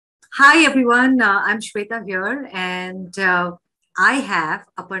Hi everyone, I'm Shweta here, and I have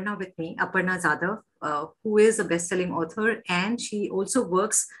Aparna with me, Aparnaa Jadhav, who is a best-selling author, and she also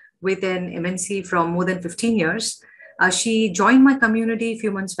works with an MNC from more than 15 years. She joined my community a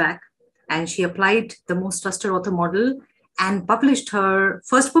few months back, and she applied the most trusted author model and published her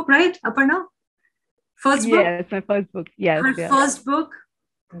first book, right, Aparna? First book? Yes, my first book. Yes, Her yeah. first book,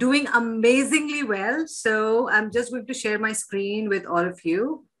 doing amazingly well. So I'm just going to share my screen with all of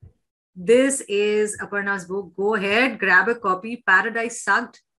you. This is Aparna's book. Go ahead, grab a copy. Paradise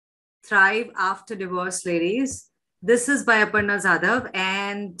Sucked, Thrive After Divorce, ladies. This is by Aparna Jadhav.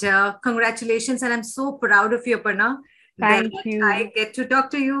 And congratulations. And I'm so proud of you, Aparna, that Thank I you. get to talk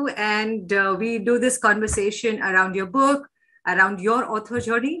to you. And we do this conversation around your book, around your author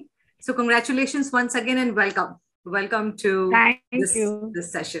journey. So, congratulations once again and welcome. Welcome to Thank this, you.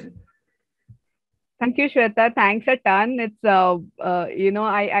 this session. Thank you, Shweta. Thanks a ton.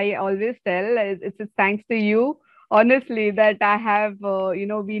 I always tell it's thanks to you, honestly, that I have,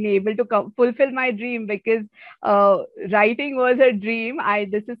 been able to fulfill my dream because uh, writing was a dream.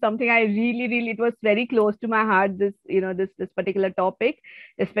 This is something I really, it was very close to my heart. This particular topic,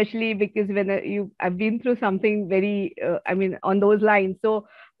 especially because I've been through something very, on those lines. So,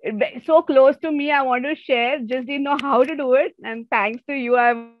 so close to me, I want to share. Just didn't know how to do it, and thanks to you,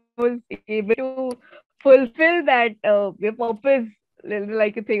 I was able to fulfill that your purpose,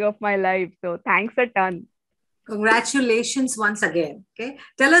 like a thing of my life. So thanks a ton. Congratulations once again. Okay.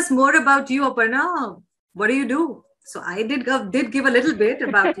 Tell us more about you, Aparna. What do you do? So I did give a little bit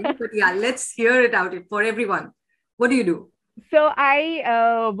about you, but yeah, let's hear it out for everyone. What do you do? So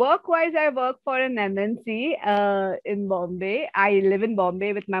I work-wise, I work for an MNC in Bombay. I live in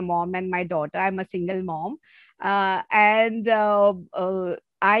Bombay with my mom and my daughter. I'm a single mom, and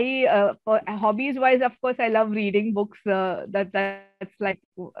I for hobbies wise, of course, I love reading books. That's like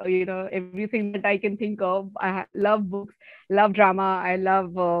everything that I can think of. Love books, love drama. I love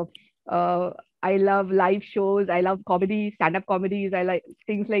live shows. I love comedy, stand-up comedies. I like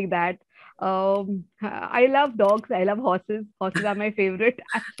things like that. I love dogs. I love horses. Horses are my favorite,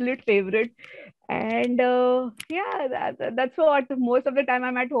 absolute favorite. And yeah, that's what. Most of the time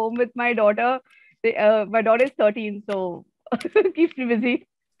I'm at home with my daughter. My daughter is 13, so keeps me busy.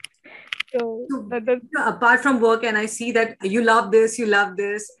 So So, that's apart from work, and I see that you love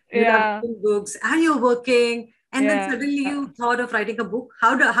yeah, reading books, and you're working, and then yeah. suddenly you thought of writing a book.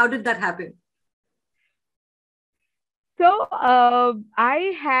 How did that happen? So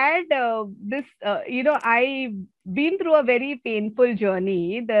I had this, I been through a very painful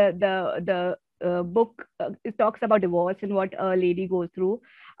journey. The book it talks about divorce and what a lady goes through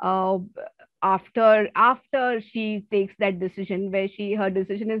uh, after she takes that decision, where her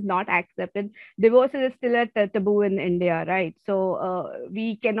decision is not accepted. Divorce is still a taboo in India, right? So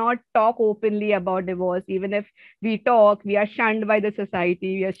we cannot talk openly about divorce. Even if we talk, we are shunned by the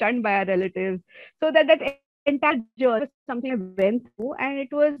society, we are shunned by our relatives. So that entire journey was something I went through, and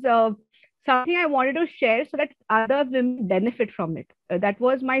it was something I wanted to share so that other women benefit from it. That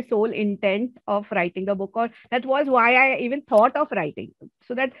was my sole intent of writing the book, or that was why I even thought of writing,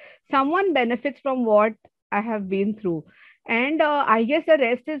 so that someone benefits from what I have been through. And I guess the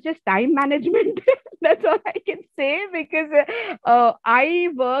rest is just time management. That's all I can say, because I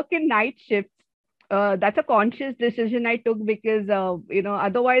work in night shifts. That's a conscious decision I took, because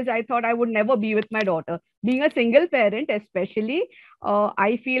otherwise I thought I would never be with my daughter. Being a single parent, especially,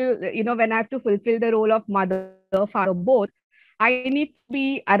 I feel, when I have to fulfill the role of mother, father, both, I need to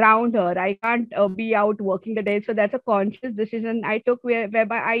be around her. I can't be out working the day. So that's a conscious decision I took, whereby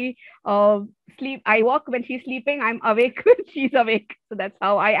I sleep. I walk when she's sleeping. I'm awake when she's awake. So that's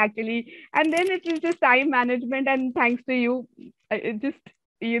how I actually. And then it is just time management. And thanks to you, it just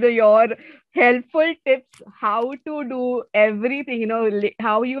your helpful tips how to do everything.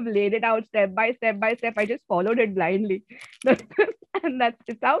 How you've laid it out step by step by step. I just followed it blindly, and that's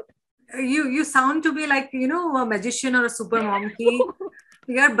it's out. You sound to be like a magician or a super mom की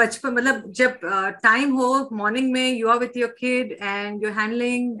यार बचपन मतलब जब time हो morning में you are with your kid and you're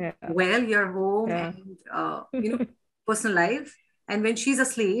handling Yeah, well your home yeah, and personal life, and when she's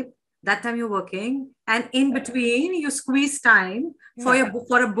asleep that time you're working, and in between you squeeze time for yeah,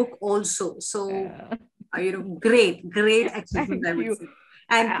 for a book also. So yeah. great achievement, Thank I would you. say.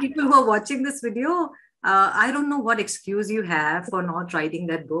 And people who are watching this video, I don't know what excuse you have for not writing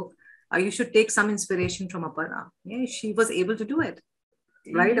that book. You should take some inspiration from Aparna. Yeah, she was able to do it,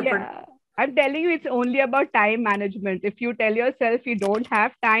 right, Aparna? Yeah, I'm telling you, it's only about time management. If you tell yourself you don't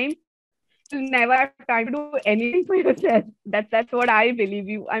have time, you'll never have time to do anything for yourself. That's what I believe.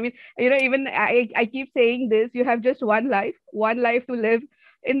 Even I keep saying this: you have just one life to live.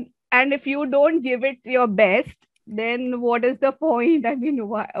 In and if you don't give it your best, then what is the point? I mean,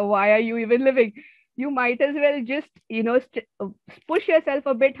 why are you even living? You might as well just, push yourself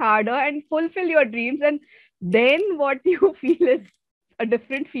a bit harder and fulfill your dreams. And then what you feel is a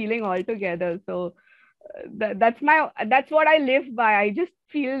different feeling altogether. So that's what I live by. I just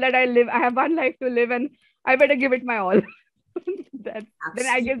feel that I have one life to live, and I better give it my all. Then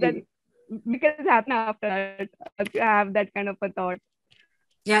I guess that Absolutely. because happen after that, to have that kind of a thought.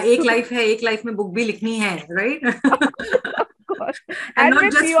 या एक life है, एक life में book भी लिखनी है, Of right? course, of course. And And not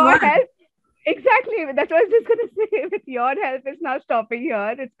with just your one. help, exactly. That's what I was just gonna say. With your help, it's not stopping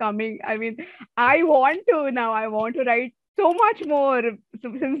here. It's coming. I mean, I want to now. I want to write so much more.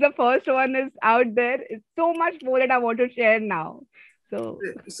 So, since the first one is out there, it's so much more that I want to share now. So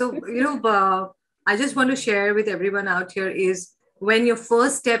So, I just want to share with everyone out here is when your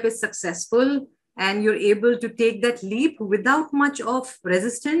first step is successful and you're able to take that leap without much of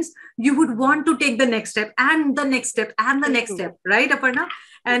resistance, you would want to take the next step and the next step and the next true. step, right, Aparna?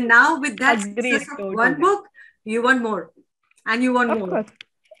 And now with that Agreed. success of one Totally. book, you want more and you want Of more. course.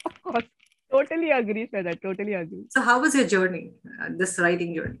 Of course. Totally agree, Shweta. Totally agree. So, how was your journey, this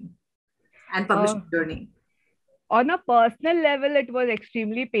writing journey and publishing Uh, journey? on a personal level, it was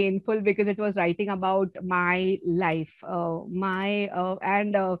extremely painful because it was writing about my life, my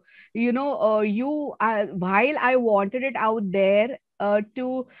and you while I wanted it out there,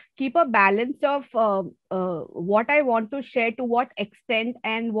 to keep a balance of what I want to share, to what extent,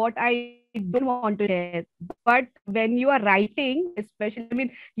 and what I don't want to share. But when you are writing, especially, I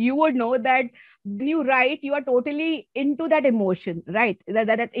mean, you would know that when you write, you are totally into that emotion, right?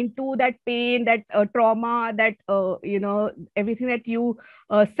 That into that pain, that trauma, that everything that you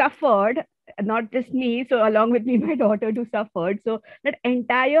suffered. Not just me, so along with me, my daughter too suffered. So that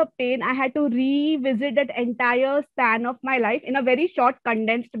entire pain, I had to revisit that entire span of my life in a very short,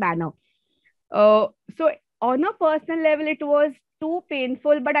 condensed manner. Uh, so on a personal level, it was too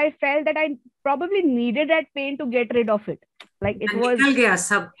painful, but I felt that I probably needed that pain to get rid of it. Like it And was, nikal gaya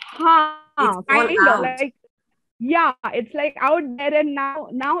sab. It's all kind of out. like, yeah, it's like out there, and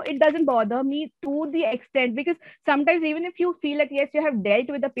now it doesn't bother me to the extent, because sometimes even if you feel that yes, you have dealt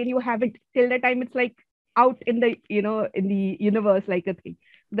with the pain, you haven't till the time it's like out in the in the universe like a thing.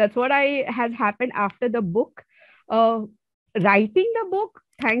 That's what I has happened after the book. uh Writing the book,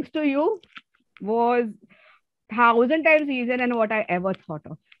 thanks to you, was thousand times easier than what I ever thought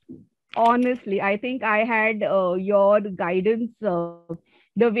of. Honestly, I think I had your guidance,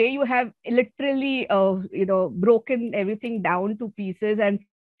 the way you have literally, broken everything down to pieces and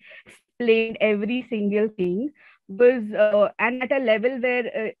explained every single thing, was and at a level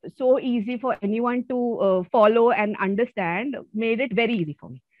where so easy for anyone to follow and understand, made it very easy for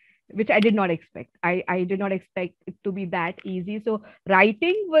me, which I did not expect. I did not expect it to be that easy. So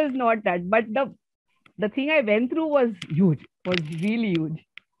writing was not that, but the thing I went through was really huge.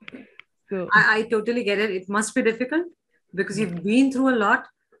 So I totally get it. It must be difficult because yes, you've been through a lot.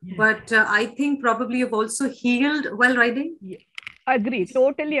 yes, But I think probably you've also healed while riding. yes. Agree,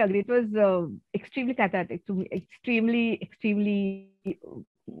 totally agree. It was extremely cathartic to me, extremely,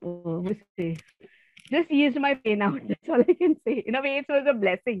 what to say, just eased my pain out. That's all I can say. In a way, it was a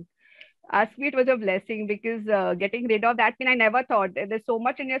blessing. Ask me, it was a blessing, because getting rid of that pain, I never thought. There's so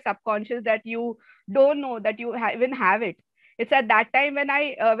much in your subconscious that you don't know that you even have it. It's at that time when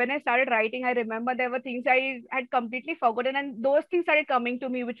I started writing, I remember there were things I had completely forgotten, and those things started coming to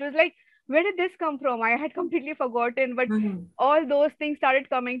me, which was like, where did this come from? I had completely forgotten, but Mhm. all those things started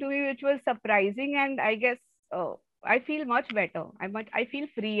coming to me, which was surprising. And I guess I feel much better. I feel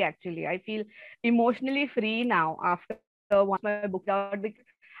free, actually. I feel emotionally free now after once my book is out, because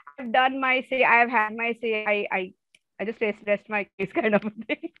I've done my say. I have had my say. I just rest my case, kind of a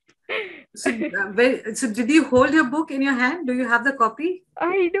thing. So did you hold your book in your hand? Do you have the copy?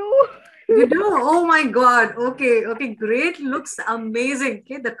 I do. You do? Oh my God. Okay. Okay. Great. Looks amazing.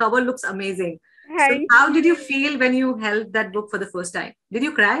 Okay. The cover looks amazing. So Thank how did you you. feel when you held that book for the first time? Did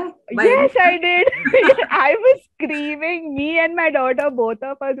you cry by any Yes, I chance? did. I was screaming. Me and my daughter, both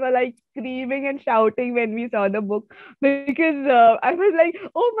of us were like screaming and shouting when we saw the book, because I was like,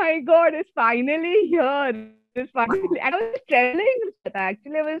 "Oh my God, it's finally here! It's finally!" And I was trembling, Shweta.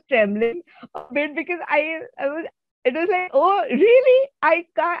 Actually, I was trembling a bit, because I was. It was like, "Oh, really? I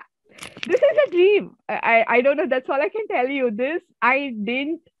can't." This is a dream. I don't know. That's all I can tell you. This, I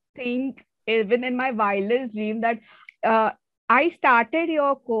didn't think even in my wildest dream that uh, I started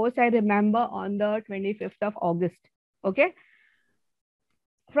your course. I remember on the 25th of August. Okay,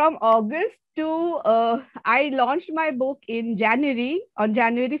 from August to I launched my book in January, on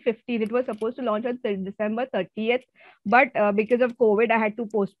January 15th. It was supposed to launch on December 30th, but because of COVID, I had to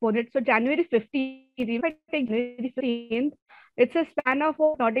postpone it. So January 15th, even if I take January 15th, it's a span of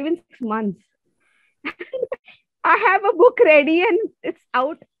what, not even 6 months. I have a book ready and it's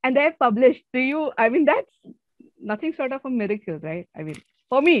out and they're published. Do you? I mean, that's nothing short of a miracle, right? I mean,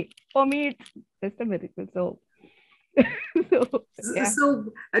 for me, it's just a miracle. So, so yeah. So,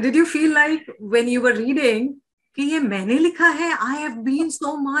 did you feel like when you were reading, कि ये मैंने लिखा है, I have been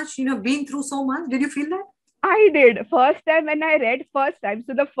so much, been through so much? Did you feel that? I did first time when I read first time.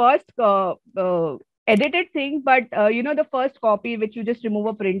 So the first edited thing, but the first copy which you just remove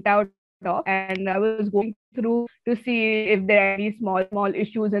a printout of, and I was going through to see if there are any small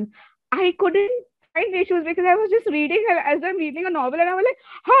issues, and I couldn't find issues because I was just reading as I'm reading a novel, and I was like,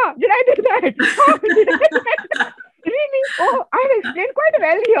 "Huh, did I do that? Huh, did I do that?" Really? Oh, I've explained quite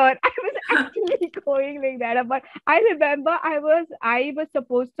well here. I was actually going like that. But I remember I was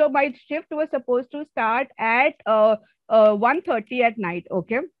supposed, so my shift was supposed to start at 1:30 at night.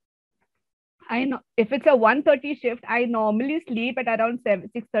 Okay. I know if it's a 1:30 shift, I normally sleep at around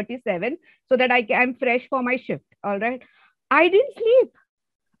 6:37 so that I'm fresh for my shift. All right. I didn't sleep.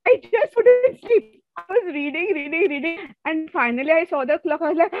 I just couldn't sleep. I was reading, and finally I saw the clock. I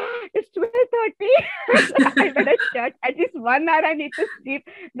was like, "It's 12:30. I better shut. At least 1 hour I need to sleep."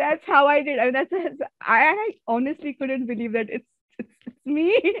 That's how I did. I mean, I honestly couldn't believe that it's me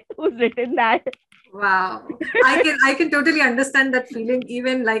who's written that. Wow. I can totally understand that feeling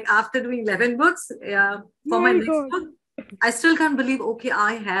even like after doing 11 books for my My next God. book. I still can't believe, okay,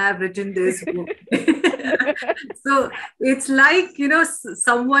 I have written this book. So it's like,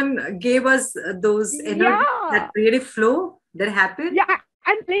 someone gave us those energy, that Yeah. creative flow that happened. Yeah,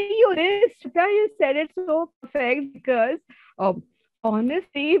 I'm telling you this, Shweta, you said it so perfect because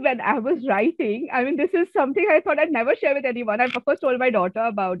honestly, when I was writing, I mean, this is something I thought I'd never share with anyone. I've of course told my daughter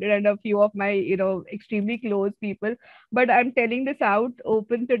about it and a few of my, extremely close people. But I'm telling this out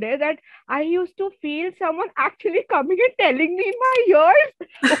open today that I used to feel someone actually coming and telling me in my ears,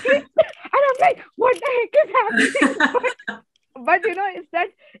 okay? And I'm like, what the heck is happening? But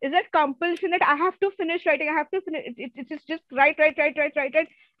is that compulsion that I have to finish writing. I have to finish it's just write.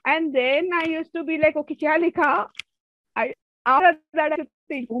 And then I used to be like, okay, kya likha? I After that I used to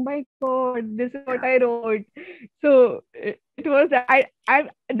think, oh my god, this is what Yeah. I wrote. So it was that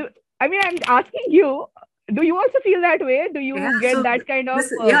I mean, I'm asking you, do you also feel that way? Do Yeah. you get So that kind of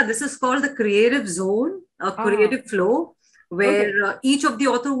this is called the creative zone, a ah creative flow, where okay, each of the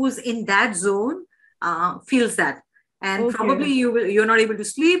author who's in that zone feels that, and probably okay, you're not able to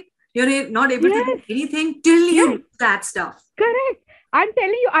sleep. You're not able to do yes, anything till you yes. do that stuff. Correct. I'm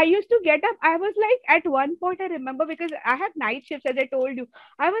telling you, I used to get up. I was like, at one point, I remember because I had night shifts, as I told you.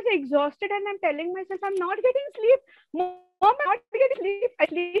 I was exhausted and I'm telling myself, I'm not getting sleep. Mom, I'm not getting sleep. I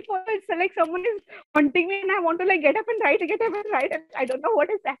sleep also. It's like someone is haunting me and I want to like get up and write, get up and write. And I don't know what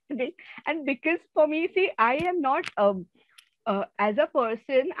is happening. And because for me, see, I am not as a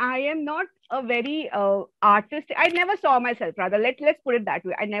person, I am not a very artistic. I never saw myself. Rather, let's put it that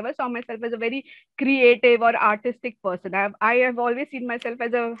way. I never saw myself as a very creative or artistic person. I have always seen myself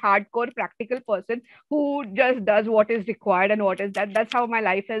as a hardcore practical person who just does what is required and what is that. That's how my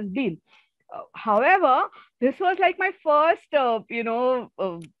life has been. However, this was like my first,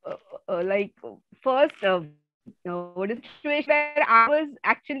 like first what is situation where I was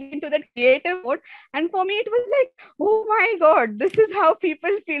actually into that creative mode. And for me, it was like, oh my God, this is how people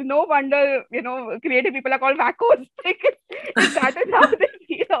feel. No wonder, creative people are called wackos. Because if that is how they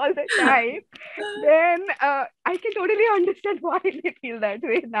feel all the time, then I can totally understand why they feel that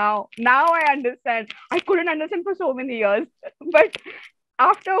way now. Now I understand. I couldn't understand for so many years. But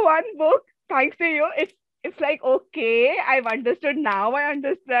after one book, thanks to you, it's like, okay, I've understood now. I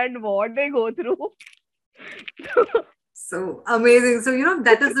understand what they go through. So amazing. So,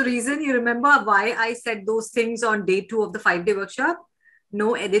 that is the reason you remember why I said those things on day 2 of the 5-day workshop.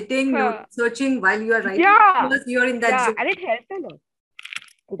 No editing, no Huh. searching while you are writing, Yeah, because you're in that yeah, zone. and it helped a lot.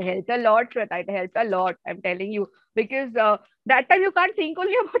 It helped a lot, Shweta. It helped a lot. I'm telling you, because that time you can't think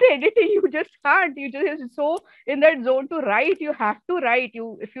only about editing. You just can't. You just so in that zone to write. You have to write.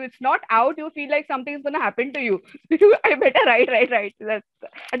 If it's not out, you feel like something is gonna happen to you. I better write.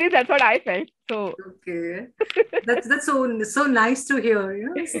 At least that's what I felt. So Okay. That's so nice to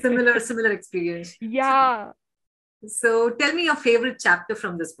hear, similar experience. yeah. So tell me your favorite chapter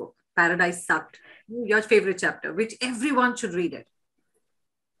from this book, Paradise Sucked. Your favorite chapter, which everyone should read it.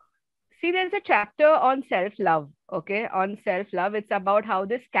 See, there's a chapter on self love. Okay, on self love. It's about how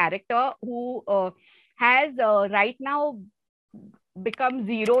this character who has right now become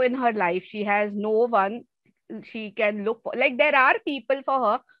zero in her life. She has no one she can look for. Like there are people for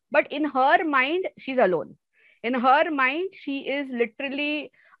her, but in her mind, she's alone. In her mind, she is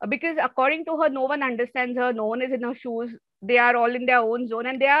literally, because according to her, no one understands her, no one is in her shoes. They are all in their own zone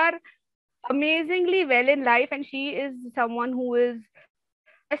and they are amazingly well in life. And she is someone who is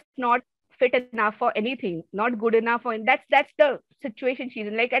just not fit enough for anything, not good enough for. That's the situation she's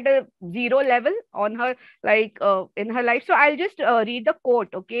in, like at a zero level on her, like in her life. So I'll just read the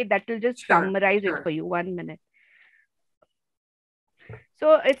quote, okay? That will just Sure, summarize it sure. for you. 1 minute.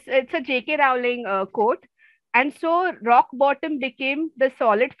 So it's a J.K. Rowling quote. And so rock bottom became the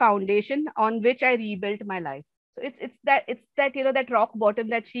solid foundation on which I rebuilt my life. So it's that that rock bottom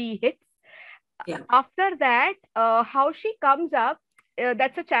that she hits. Yeah. After that, how she comes up,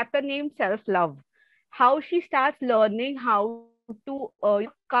 that's a chapter named self love. How she starts learning how to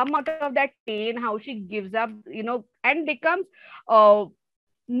come out of that pain, how she gives up, and becomes uh,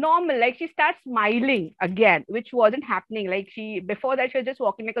 normal. Like she starts smiling again, which wasn't happening. Like she before that, she was just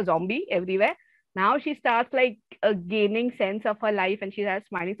walking like a zombie everywhere. Now she starts like gaining sense of her life, and she starts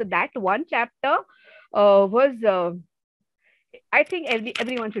smiling. So that one chapter was I think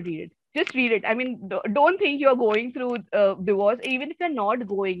everyone should read it. Just read it. I mean, don't think you're going through divorce. Even if you're not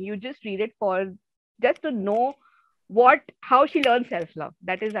going, you just read it for just to know what how she learns self love.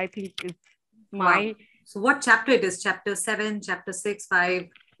 That is, I think, is Wow. my. So what chapter it is? Chapter 7, chapter 6, 5? It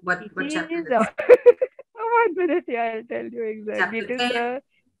What chapter is it is? 1 minute. Yeah, I'll tell you exactly. Chapter It is 10, the.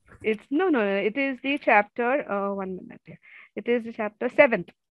 It's no. It is the chapter. 1 minute. Yeah. It is the chapter seventh.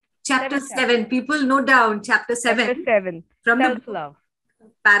 chapter Seventh chapter. 7. People note down chapter 7 Chapter seven. from the Self book love.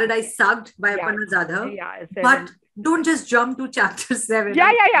 Paradise Sucked by Yeah. Aparna Jadhav. Yeah. But Seven. don't just jump to chapter 7.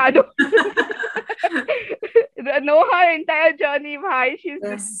 Yeah. No. Know her entire journey, why she's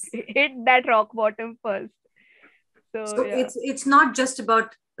Yes. hit that rock bottom first. So So yeah, it's not just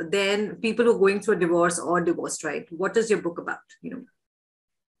about then people who are going through a divorce or divorced, right? What is your book about? You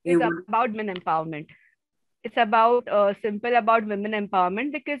it's would. about women empowerment. It's about simple about women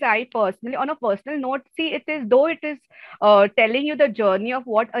empowerment, because I personally, on a personal note, see, it is though it is telling you the journey of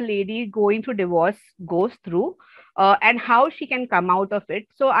what a lady going through divorce goes through, and how she can come out of it.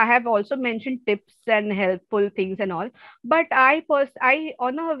 So I have also mentioned tips and helpful things and all. But I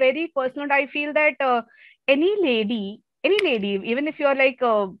on a very personal note, I feel that any lady, even if you're like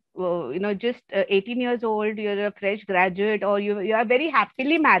just 18 years old, you're a fresh graduate, or you are very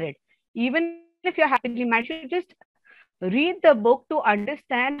happily married. Even if you're happily married, you should just read the book to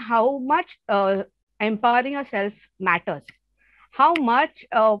understand how much empowering yourself matters. How much,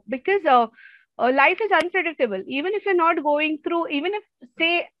 because life is unpredictable. Even if you're not going through, even if,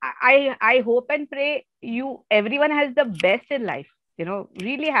 say, I hope and pray you everyone has the best in life,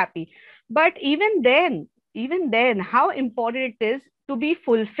 really happy. But even then, how important it is to be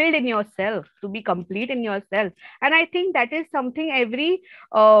fulfilled in yourself, to be complete in yourself. And I think that is something every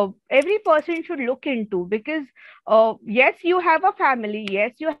person should look into, because yes, you have a family,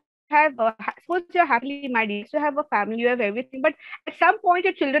 yes, you have suppose you're happily married, yes, you have a family, you have everything, but at some point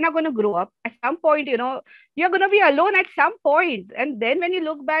your children are going to grow up. At some point, you're going to be alone at some point, and then when you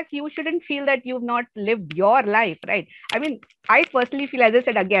look back, you shouldn't feel that you've not lived your life, right? I mean, I personally feel, as I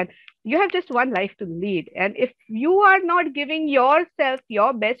said again, you have just one life to lead, and if you are not giving yourself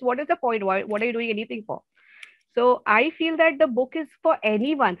your best, what is the point? What are you doing anything for? So I feel that the book is for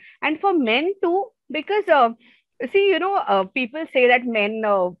anyone, and for men too, because see, people say that men,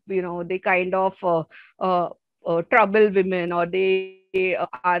 they kind of trouble women, or they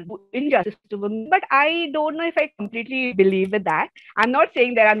are do injustice to women. But I don't know if I completely believe with that. I'm not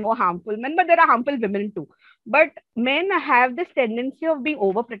saying there are no harmful men, but there are harmful women too. But men have this tendency of being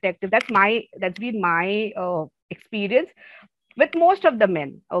overprotective. That's been my experience with most of the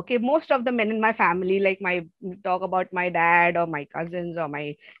men. Okay, most of the men in my family, like my talk about my dad or my cousins or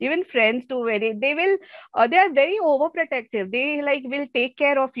my even friends too, very they will they are very overprotective. They like will take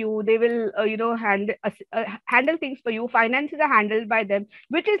care of you. They will handle things for you. Finances are handled by them,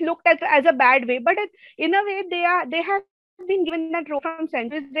 which is looked at as a bad way, but in a way they have been given that role from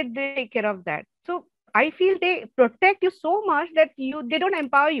centuries, that they take care of that. So I feel they protect you so much that they don't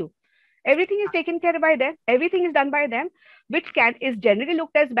empower you. Everything is taken care by them, everything is done by them, which can is generally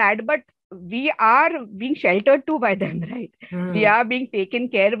looked as bad, but we are being sheltered too by them, right? We Hmm. are being taken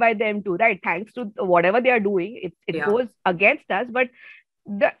care by them too, right? Thanks to whatever they are doing, it Yeah. goes against us, but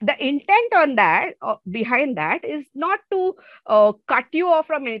the intent on that, behind that, is not to cut you off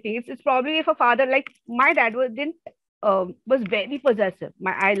from anything. It's probably, if a father, like my dad was didn't was very possessive.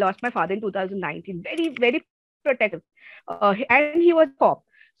 I lost my father in 2019, very very protective, and he was a cop.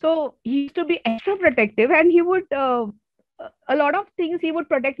 So he used to be extra protective, and he would a lot of things he would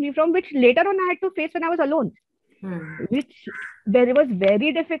protect me from, which later on I had to face when I was alone, Hmm. which very was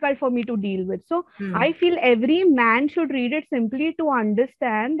very difficult for me to deal with. So I Hmm. feel every man should read it simply to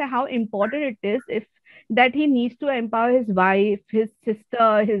understand how important it is, if that he needs to empower his wife, his sister,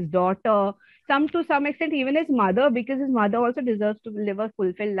 his daughter, some to some extent even his mother, because his mother also deserves to live a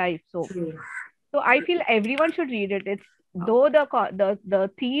fulfilled life. True. So I feel everyone should read it. It's though the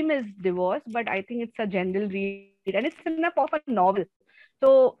theme is divorce, but I think it's a general read, and it's in a form of a novel.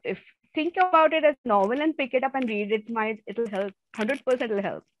 So if think about it as a novel and pick it up and read it, might it'll help. 100% it'll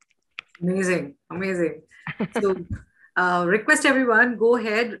help. Amazing. Amazing. So, request everyone, go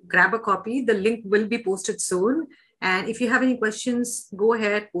ahead, grab a copy. The link will be posted soon. And if you have any questions, go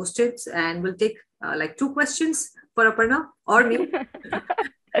ahead, post it, and we'll take like two questions for Aparna or me.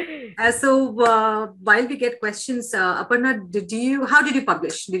 While we get questions, Aparna, how did you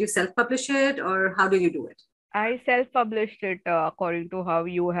publish? Did you self-publish it, or how did you do it? I self-published it according to how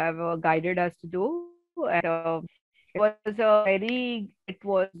you have guided us to do, and it was a very, it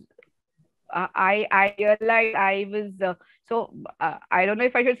was I realized I was I don't know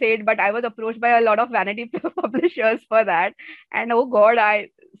if I should say it, but I was approached by a lot of vanity publishers for that, and oh God, I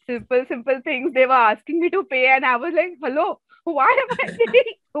simple things they were asking me to pay, and I was like, hello, why am I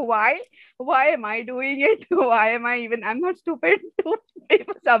paying? Why am I doing it? Why am I even? I'm not stupid to pay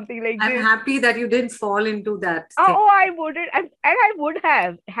for something like I'm this. happy that you didn't fall into that thing. Oh, I wouldn't, and I would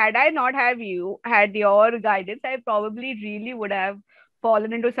have had I not have you had your guidance. I probably really would have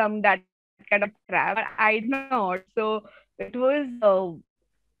fallen into some that kind of trap, but I did not. So it was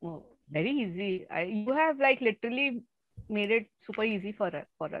very easy. You have like literally made it super easy for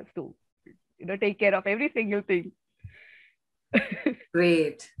us to take care of every single thing.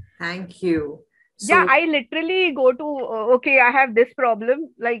 Great. Thank you. Yeah, So, I literally go to okay, I have this problem.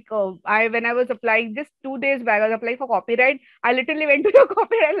 Like I when I was applying just 2 days back, I was applying for copyright. I literally went to the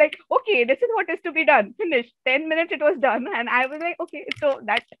copyright like, okay, this is what is to be done. Finished. 10 minutes it was done, and I was like, okay, so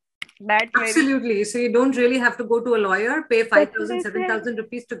that's very absolutely. So you don't really have to go to a lawyer, pay that's 5,000, what I seven said. thousand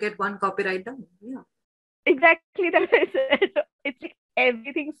rupees to get one copyright done. Yeah. Exactly that I said. It's like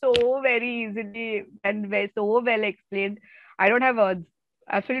everything so very easily and so well explained. I don't have words.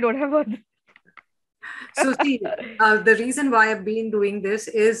 Absolutely don't have words. So see, the reason why I've been doing this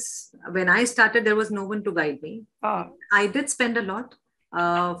is when I started, there was no one to guide me. Ah, I did spend a lot,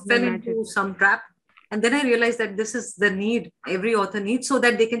 fell into imagine. some trap. And then I realized that this is the need every author needs so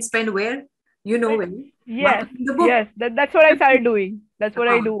that they can spend where, where, Yes, marketing the book. yes. That's what I started doing. That's what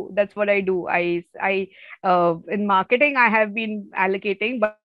I Uh, do. That's what I do. In marketing, I have been allocating,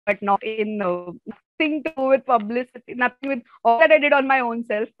 but not in nothing to do with publicity, nothing with all that I did on my own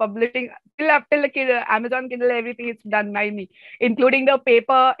self, publishing till up till the Amazon Kindle, everything is done by me, including the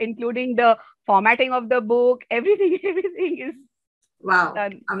paper, including the formatting of the book, everything, everything is wow,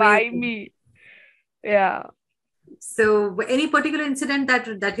 done by amazing. me. Yeah. So, any particular incident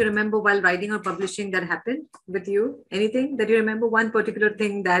that you remember while writing or publishing that happened with you? Anything that you remember? One particular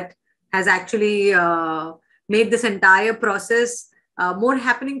thing that has actually made this entire process more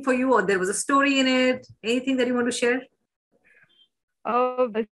happening for you, or there was a story in it? Anything that you want to share?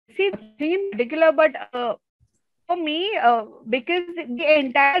 See, nothing in particular, but for me, because the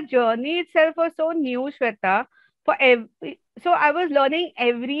entire journey itself was so new, Shweta, so I was learning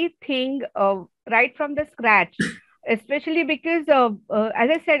everything right from the scratch. Especially because, as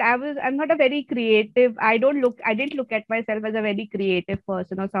I said, I'm not a very creative. I didn't look at myself as a very creative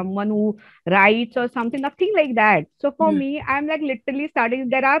person or someone who writes or something, nothing like that. So for Hmm. me, I'm like literally starting.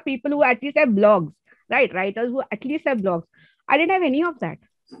 There are people who at least have blogs, right? Writers who at least have blogs. I didn't have any of that.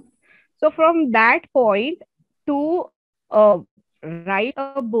 So from that point to write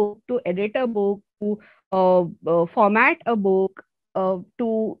a book, to edit a book, to format a book,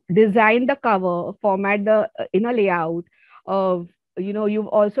 to design the cover, format the inner layout. Uh, you've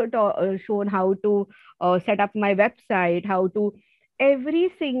also shown how to set up my website, how to every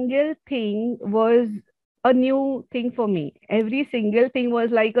single thing was a new thing for me. Every single thing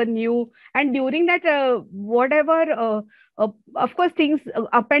was like a new, and during that, whatever. Of course things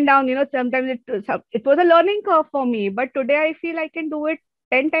up and down, sometimes it was a learning curve for me, but today I feel I can do it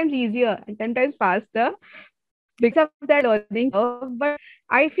 10 times easier and 10 times faster because of that learning curve. But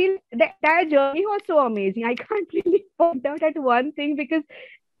I feel the entire journey was so amazing. I can't really point out at one thing because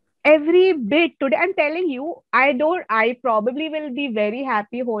every bit today, I'm telling you, I probably will be very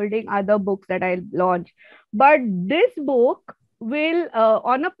happy holding other books that I launch, but this book will,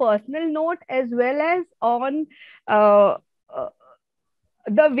 on a personal note as well as on uh, uh,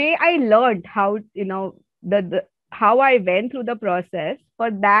 the way I learned how, the how I went through the process, for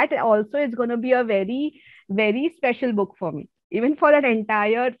that also it's going to be a very very special book for me, even for that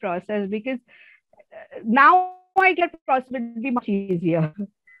entire process, because now I get that process would be much easier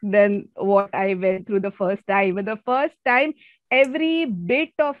than what I went through the first time. But the first time, every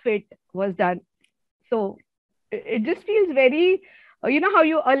bit of it was done. So it just feels very, you know how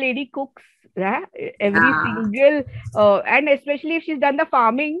you a lady cooks, right? Every Yeah. single, and especially if she's done the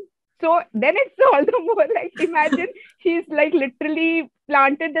farming. So then it's all the more like, imagine she's like literally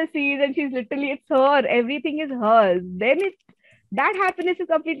planted the seeds and she's literally, it's her, everything is hers. Then it, that happiness is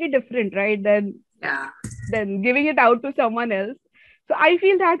completely different, right? Yeah. Than giving it out to someone else. So I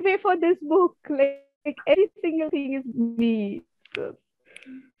feel that way for this book. Like every single thing is me. So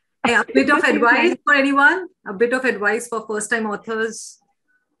Hey, a it bit just of feels nice. advice for anyone? A bit of advice for first time authors?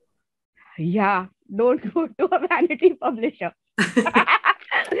 Yeah, don't go to a vanity publisher.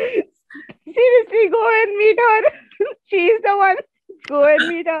 Seriously, go and meet her. She's the one. Go and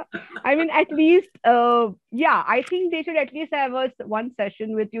meet her. I mean, at least, yeah, I think they should at least have one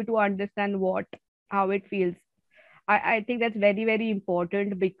session with you to understand how it feels. I think that's very, very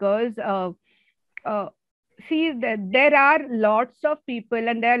important because uh, see that there are lots of people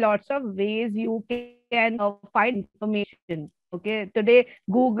and there are lots of ways you can find information. Okay, today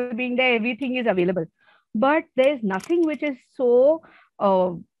Google being there, everything is available, but there's nothing which is so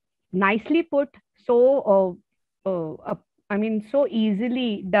nicely put, so I mean, so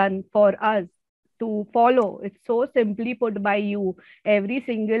easily done for us to follow. It's so simply put by you. Every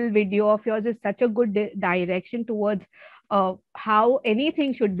single video of yours is such a good direction towards how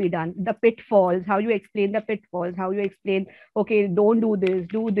anything should be done, the pitfalls, how you explain the pitfalls, how you explain, okay, don't do this,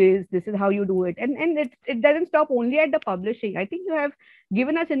 do this is how you do it. And it doesn't stop only at the publishing. I think you have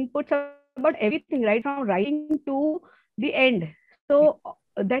given us inputs about everything, right from writing to the end. So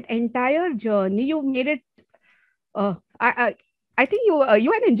that entire journey, you made it. Uh, I, I I think you are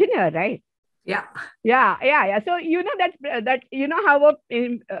an engineer, right? Yeah. Yeah. So you know that you know how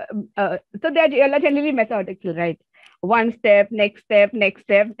so they're generally methodical, right? One step, next step, next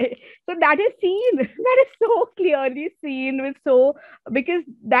step. So that is seen. That is so clearly seen with so, because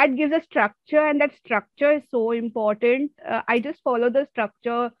that gives a structure, and that structure is so important. I just follow the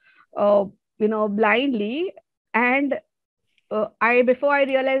structure, uh, blindly, and I before I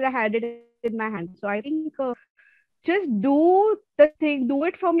realized I had it in my hand. So I think just do the thing, do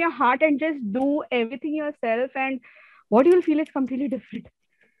it from your heart, and just do everything yourself, and what you'll feel is completely different.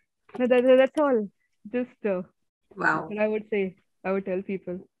 That's all. Just that's Wow. what I would say. I would tell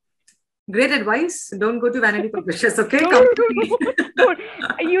people. Great advice. Don't go to vanity publishers, okay? No, Come no, to no, me.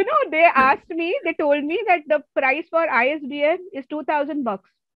 no, no. They asked me, they told me that the price for ISBN is $2,000.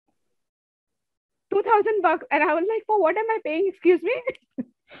 $2,000. And I was like, for what am I paying? Excuse me?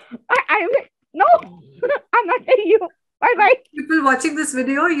 I'm like, no, I'm not paying you. Bye bye. People watching this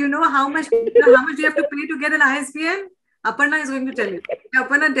video, you know how much you have to pay to get an ISBN? Aparna is going to tell you. Yeah,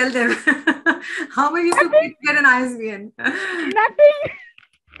 Aparna, tell them how much you have to pay Nothing, to get an ISBN. nothing,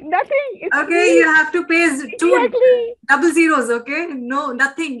 nothing. It's Okay, you free. have to pay two Exactly. double zeros. Okay, no,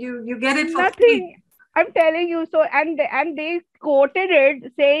 nothing. You get it for free. Nothing. I'm telling you. So, and they quoted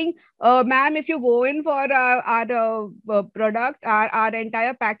it saying, "Ma'am, if you go in for our product, our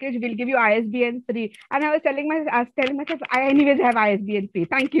entire package, we'll give you ISBN free." And I was telling myself, I anyways have ISBN free.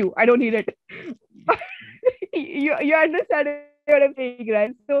 Thank you. I don't need it. You understand what I'm saying,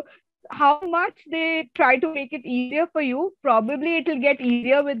 right? So how much they try to make it easier for you, probably it'll get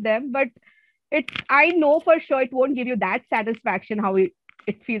easier with them, but I know for sure it won't give you that satisfaction how it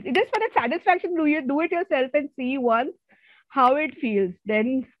feels. It is for that satisfaction, do you do it yourself and see once how it feels.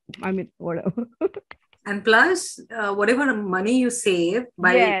 Then I mean, whatever. And plus, whatever money you save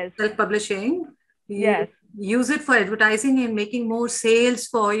by Yes, self-publishing, you yes, use it for advertising and making more sales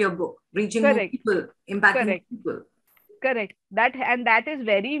for your book, reaching more correct, people, impacting more correct. people. Correct. That is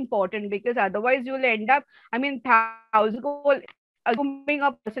very important, because otherwise you'll end up. I mean, thousand goal. Assuming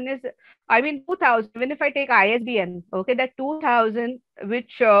a person is, I mean, 2,000. Even if I take ISBN, okay, that 2,000,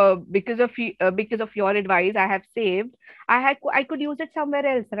 which because of your advice, I have saved. I could use it somewhere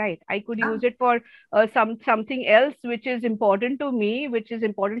else, right? I could Yeah, use it for something else which is important to me, which is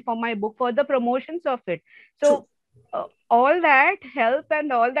important for my book, for the promotions of it. true. So all that help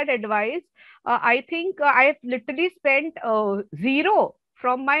and all that advice, I think I've literally spent zero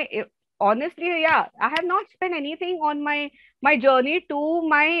from my. Honestly, yeah, I have not spent anything on my journey to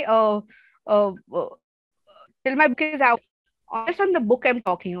my till my book is out. Just on the book, I'm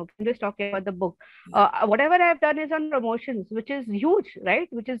talking. Okay, I'm just talking about the book. Whatever I've done is on promotions, which is huge, right?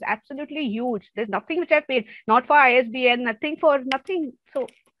 Which is absolutely huge. There's nothing which I've paid, not for ISBN, nothing for nothing. So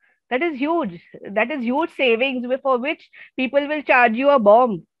that is huge. That is huge savings for which people will charge you a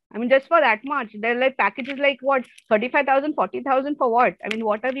bomb. I mean, just for that much, they're like packages like what, 35,000, 40,000 for what? I mean,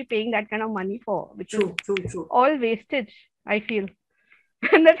 what are we paying that kind of money for? Which is True, true, true. all wastage, I feel.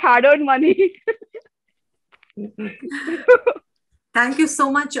 And that's hard-earned money. Thank you so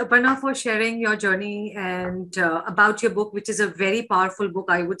much, Aparna, for sharing your journey and about your book, which is a very powerful book.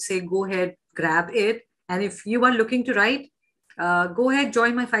 I would say go ahead, grab it. And if you are looking to write, go ahead,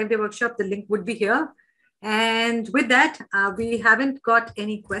 join my 5-day workshop. The link would be here. And with that, we haven't got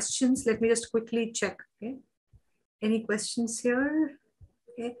any questions. Let me just quickly check. Okay. Any questions here?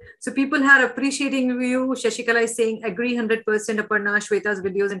 Okay. So people are appreciating you. Shashikala is saying, agree 100%. Aparna, Shweta's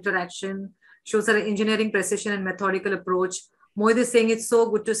videos interaction shows her engineering precision and methodical approach. Mohit is saying, it's so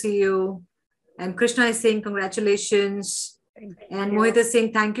good to see you. And Krishna is saying, congratulations. And Mohit is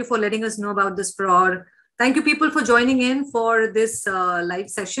saying, thank you for letting us know about this fraud. Thank you, people, for joining in for this live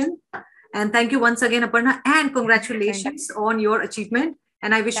session. And thank you once again, Aparna, and congratulations on your achievement.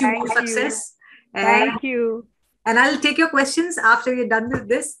 And I wish you more success. Thank you. And I'll take your questions after you're done with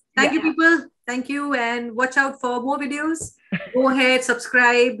this. Thank you, people. Thank you. And watch out for more videos. Go ahead,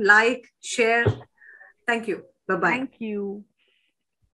 subscribe, like, share. Thank you. Bye-bye. Thank you.